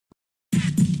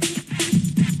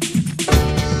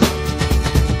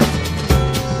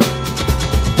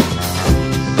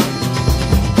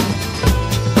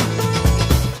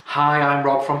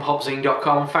Rob from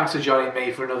HopZine.com. Thanks for joining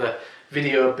me for another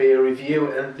video beer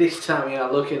review, and this time we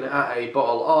are looking at a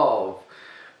bottle of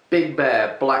Big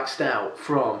Bear Black Stout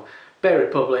from Bear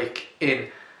Republic in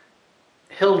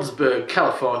Hillsburg,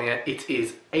 California. It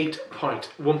is 8.1%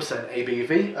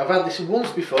 ABV. I've had this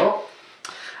once before,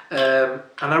 and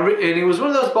it was one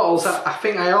of those bottles that I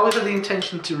think I always had the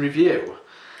intention to review,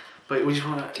 but it was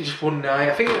just one night.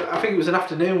 I think it was an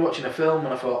afternoon watching a film,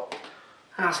 and I thought,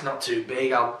 that's not too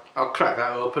big, I'll crack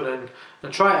that open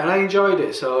and try it, and I enjoyed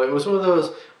it. So it was one of those,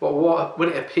 when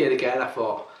it appeared again, I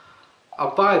thought,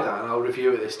 I'll buy that and I'll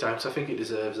review it this time, so I think it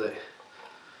deserves it.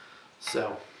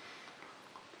 So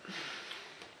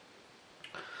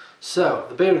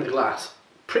the beer in the glass,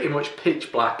 pretty much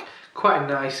pitch black, quite a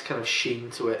nice kind of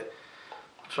sheen to it.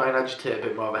 Try and agitate a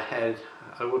bit more of a head.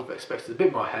 I would have expected a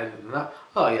bit more head than that.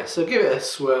 Oh yeah, so give it a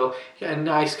swirl, get a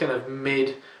nice kind of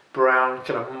mid brown,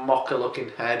 kind of mocha looking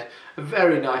head. A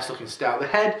very nice looking stout. The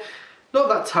head, not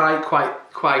that tight,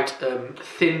 quite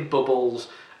thin bubbles,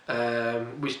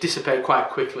 which dissipate quite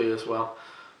quickly as well.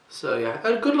 So yeah,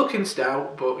 a good looking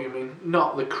stout, but I mean,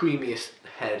 not the creamiest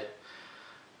head.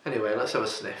 Anyway, let's have a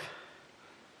sniff.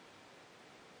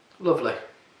 Lovely,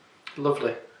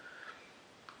 lovely.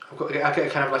 I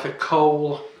get kind of like a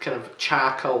coal, kind of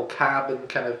charcoal carbon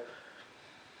kind of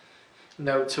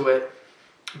note to it.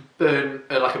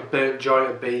 Like a burnt joint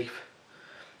of beef.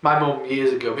 My mum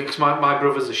years ago, because my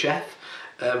brother's a chef,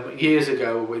 years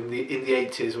ago in the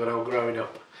 80s when I was growing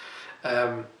up,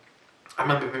 I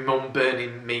remember my mum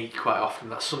burning meat quite often.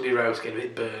 That Sunday roast getting a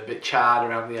bit burnt, a bit charred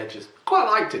around the edges. Quite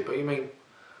liked it, but you mean,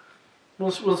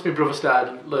 once my brother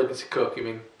started learning to cook, I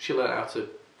mean, she learned how to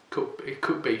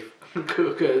cook beef,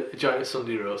 cook a giant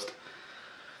Sunday roast.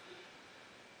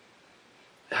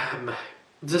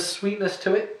 There's a sweetness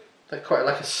to it. Quite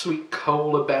like a sweet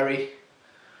cola berry.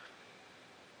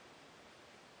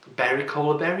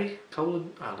 Cola berry? Cola,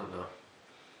 I don't know.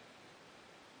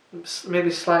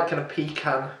 Maybe slight kind of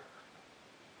pecan.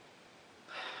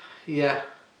 Yeah,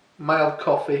 mild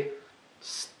coffee,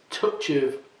 touch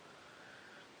of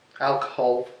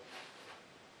alcohol.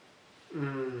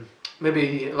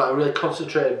 Maybe like a really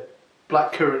concentrated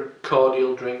blackcurrant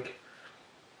cordial drink.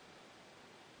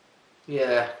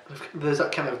 Yeah, there's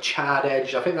that kind of charred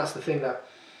edge. I think that's the thing that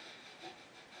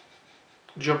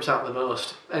jumps out the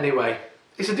most. Anyway,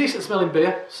 it's a decent smelling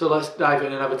beer, so let's dive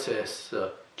in and have a taste.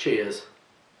 So, cheers.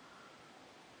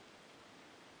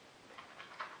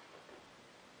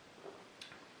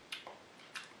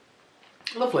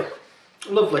 Lovely,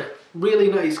 lovely, really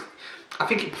nice. I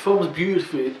think it performs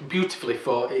beautifully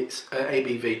for its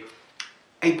ABV.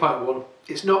 8.1.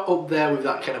 It's not up there with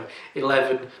that kind of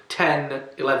 10,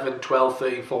 11, 12,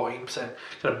 13, 14%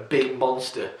 kind of big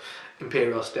monster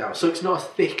Imperial Stout. So it's not as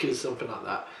thick as something like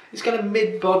that. It's kind of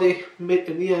middle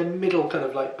kind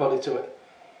of like body to it.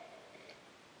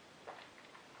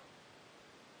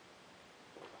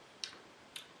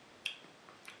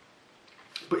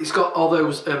 But it's got all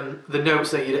those, the notes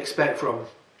that you'd expect from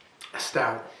a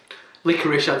stout.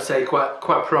 Licorice, I'd say, quite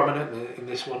prominent in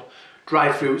this one.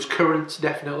 Dried fruits, currants,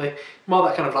 definitely. More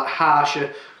that kind of like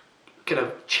harsher, kind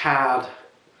of charred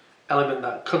element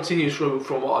that continues from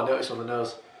what I noticed on the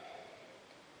nose.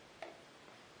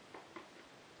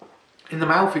 In the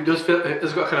mouth, it does feel,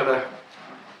 it's got kind of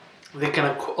the kind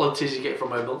of qualities you get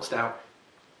from a milk stout.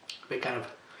 A bit kind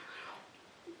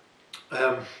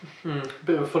of,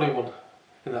 bit of a funny one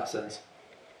in that sense.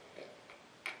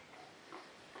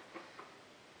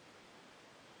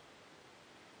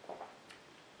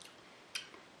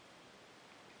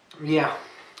 Yeah,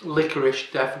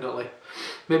 licorice, definitely.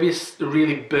 Maybe it's a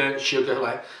really burnt sugar,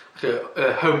 like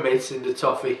a homemade cinder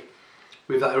toffee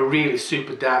with that a really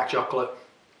super dark chocolate.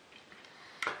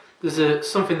 There's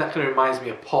something that kind of reminds me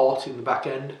of port in the back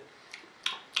end.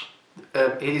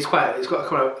 It's got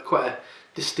quite a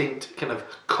distinct kind of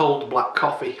cold black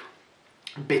coffee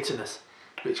bitterness,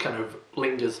 which kind of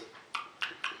lingers.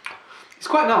 It's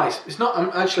quite nice. It's not.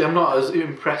 I'm not as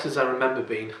impressed as I remember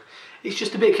being. It's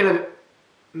just a bit kind of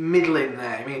middling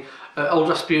there. I mean, Old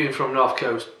Rasputin from North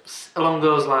Coast, along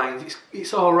those lines,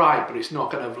 it's alright, but it's not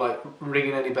kind of like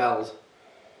ringing any bells.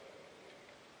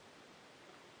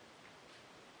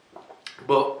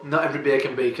 But not every beer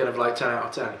can be kind of like 10 out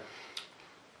of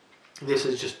 10. This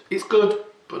is just, it's good,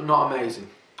 but not amazing.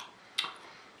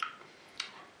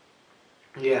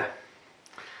 Yeah,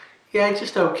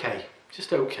 just okay,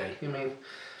 I mean,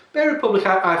 Bear Republic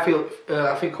I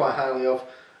think quite highly of.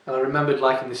 And I remembered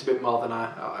liking this a bit more than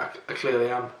I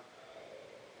clearly am.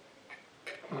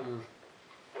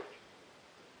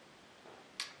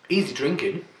 Easy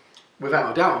drinking,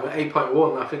 without a doubt. At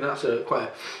 8.1, I think that's quite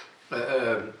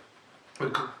a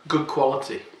good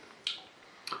quality.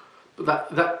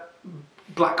 But that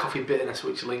black coffee bitterness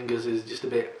which lingers is just a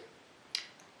bit,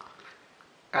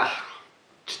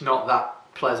 just not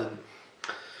that pleasant.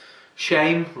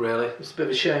 Shame, really. It's a bit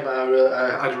of a shame.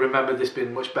 I'd remembered this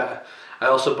being much better. I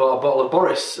also bought a bottle of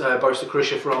Boris the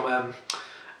Crusher from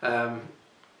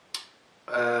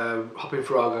Hopping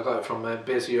Frog. I got it from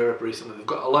Beers Europe recently. They've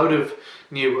got a load of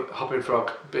new Hopping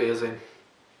Frog beers in,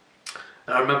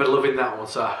 and I remember loving that one.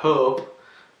 So I hope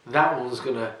that one's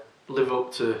gonna live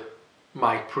up to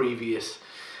my previous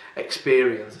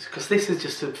experience, because this is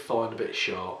just falling a bit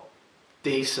short.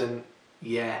 Decent,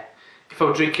 yeah. If I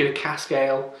were drinking a cask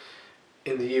ale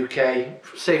in the UK,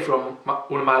 say from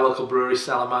one of my local breweries,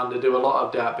 Salamander, do a lot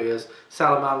of dark beers.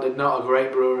 Salamander, not a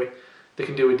great brewery. They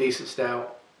can do a decent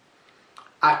stout.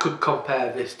 I could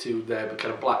compare this to their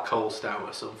kind of black coal stout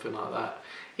or something like that.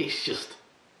 It's just,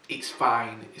 it's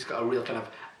fine. It's got a real kind of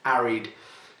arid,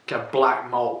 kind of black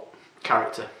malt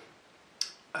character.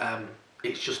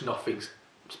 It's just nothing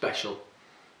special.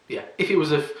 Yeah, if it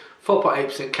was a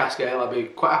 4.8% cask ale, I'd be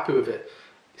quite happy with it.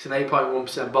 It's an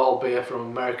 8.1% bottled beer from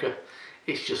America.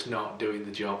 It's just not doing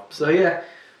the job. So yeah,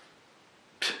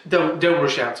 don't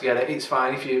rush out to get it. It's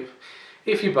fine if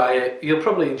you buy it, you'll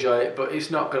probably enjoy it, but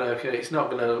it's not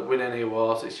gonna win any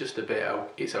awards. It's just a bit,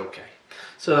 it's okay.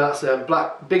 So that's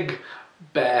Big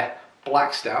Bear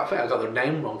Black Stout. I think I got the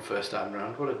name wrong first time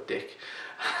round. What a dick.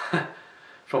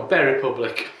 From Bear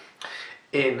Republic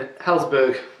in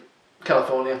Hellsburg,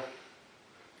 California.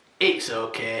 It's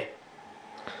okay.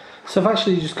 So I've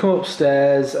actually just come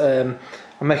upstairs. I'm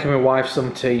making my wife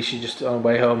some tea. She's just on her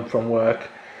way home from work.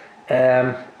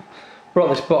 Brought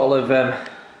this bottle of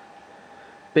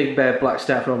Big Bear Black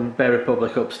Stout from Bear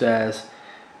Republic upstairs.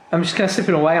 I'm just kind of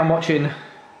sipping away. I'm watching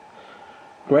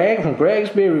Greg from Greg's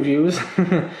Beer Reviews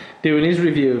doing his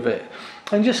review of it.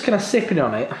 I'm just kind of sipping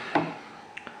on it.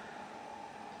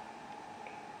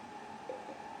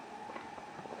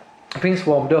 I think it's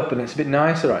warmed up and it's a bit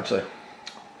nicer actually.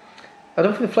 I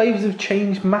don't think the flavours have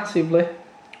changed massively.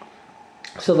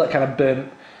 Still that kind of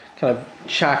burnt, kind of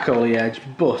charcoaly edge,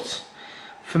 but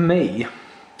for me,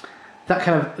 that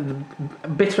kind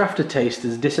of bitter aftertaste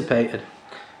has dissipated,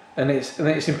 and it's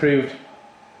improved,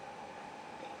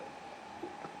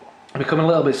 become a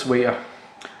little bit sweeter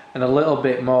and a little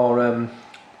bit more,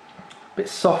 bit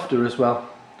softer as well,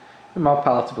 a bit more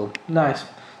palatable. Nice.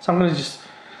 So I'm going to just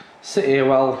sit here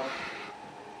while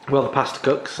the pasta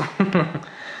cooks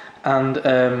and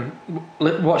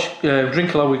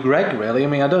drink along with Greg. Really, I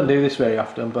mean, I don't do this very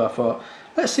often, but I thought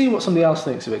let's see what somebody else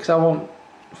thinks of it, because I won't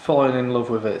fallen in love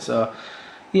with it. So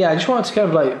yeah, I just wanted to kind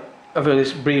of like have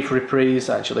this brief reprise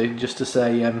actually, just to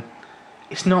say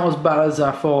it's not as bad as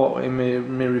I thought in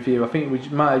my review. I think we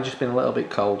might have just been a little bit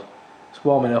cold. It's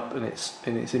warming up and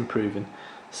it's improving.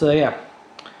 So yeah,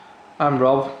 I'm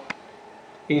Rob,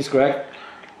 he's Greg.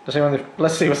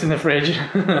 Let's see what's in the fridge.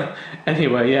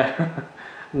 Anyway, yeah,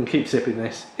 I'm gonna keep sipping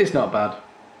this. It's not bad,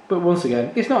 but once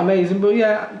again, it's not amazing, but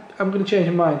yeah, I'm gonna change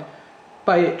my mind.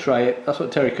 Buy it, try it. That's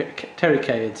what Terry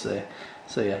Kay would say.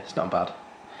 So yeah, it's not bad.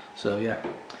 So yeah,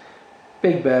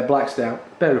 Big Bear Black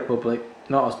Stout, Bear Republic,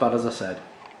 not as bad as I said.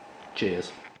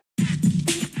 Cheers.